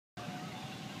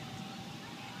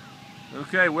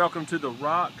Okay, welcome to the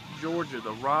Rock, Georgia,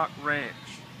 the Rock Ranch.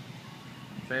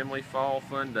 Family Fall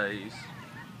Fun Days.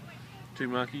 2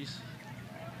 monkeys.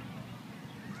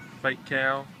 Fake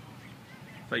cow.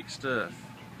 Fake stuff.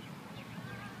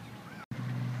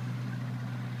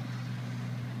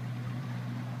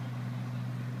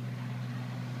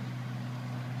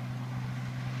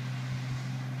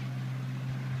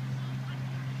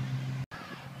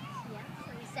 Yeah,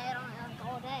 so we sat on it like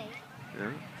all day.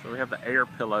 Yeah, so we have the air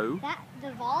pillow. The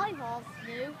volleyball's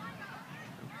new.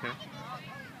 Okay.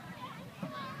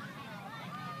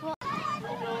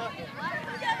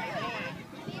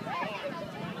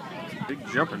 Big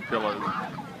jumping pillow.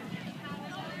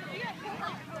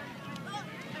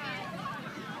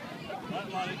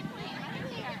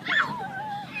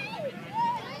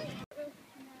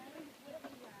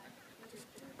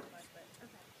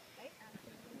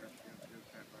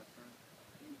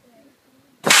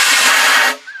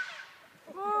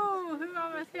 Oh, who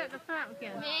almost hit the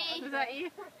pumpkin? Me. Was that you?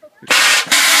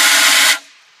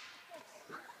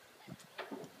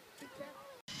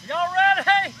 Y'all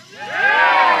ready? Yeah!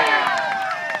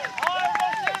 Alright, we're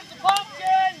gonna shoot the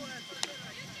pumpkin.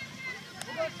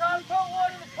 We're gonna try to put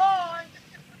one in the pond.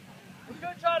 We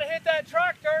could try to hit that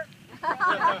tractor.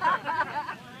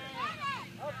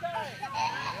 Okay.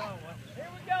 Here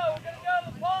we go. We're gonna go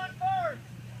to the pond first.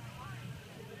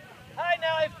 Hey,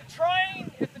 now if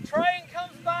the train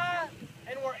comes by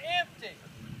and we're empty,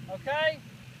 okay,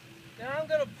 then I'm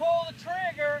gonna pull the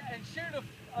trigger and shoot an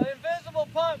invisible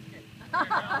pumpkin.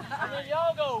 And then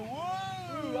y'all go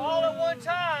woo all at one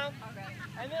time,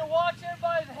 and then watch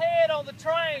everybody's head on the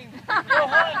train go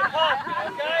hunt the pumpkin,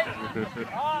 okay?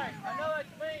 Alright, I know what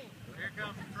you mean. Here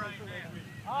comes the train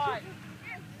now. Alright.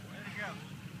 Ready to go.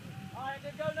 Alright,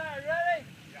 let's go now. You ready?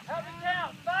 Help me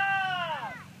count.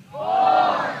 5, 4,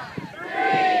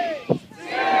 3,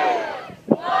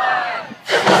 2, 1.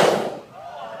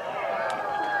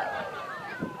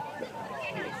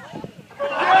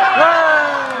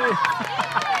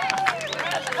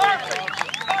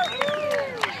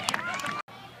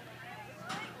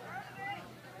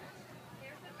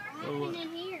 Nothing in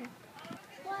here.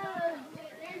 Whoa,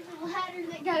 there's a ladder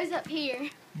that goes up here.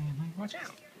 Watch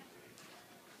out.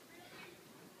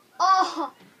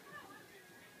 Oh!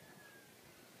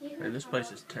 Man, this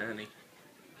place is tiny.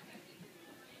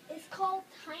 It's called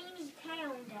Tiny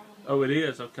Town, Daddy. Oh, it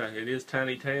is? Okay, it is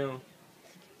Tiny Town.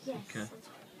 Yes. Okay.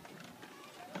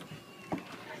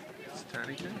 It's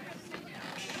Tiny Town.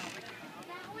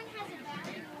 That one has a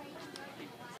battery.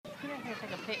 I'm going to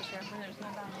take a picture when there's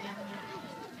nobody in.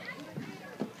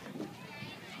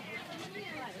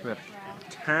 We have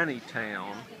Tiny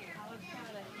Town.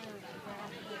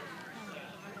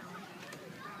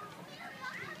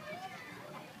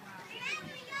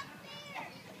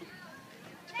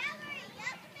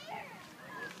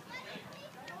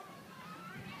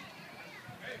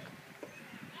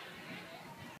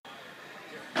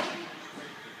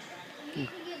 You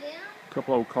can get in.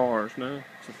 Couple old cars, no?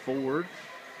 It's a Ford.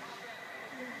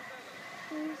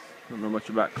 Don't know much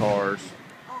about cars.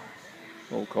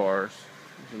 Old cars.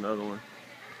 There's another one.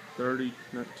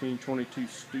 1922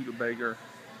 Studebaker.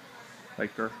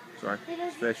 Baker. Sorry. It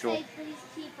doesn't Special. say please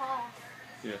keep off.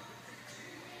 Yeah.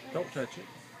 Don't touch it.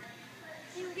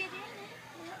 You can get in it.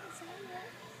 It doesn't say that.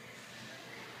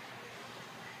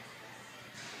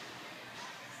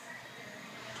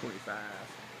 '25.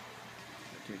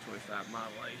 1925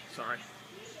 Model A. Sorry.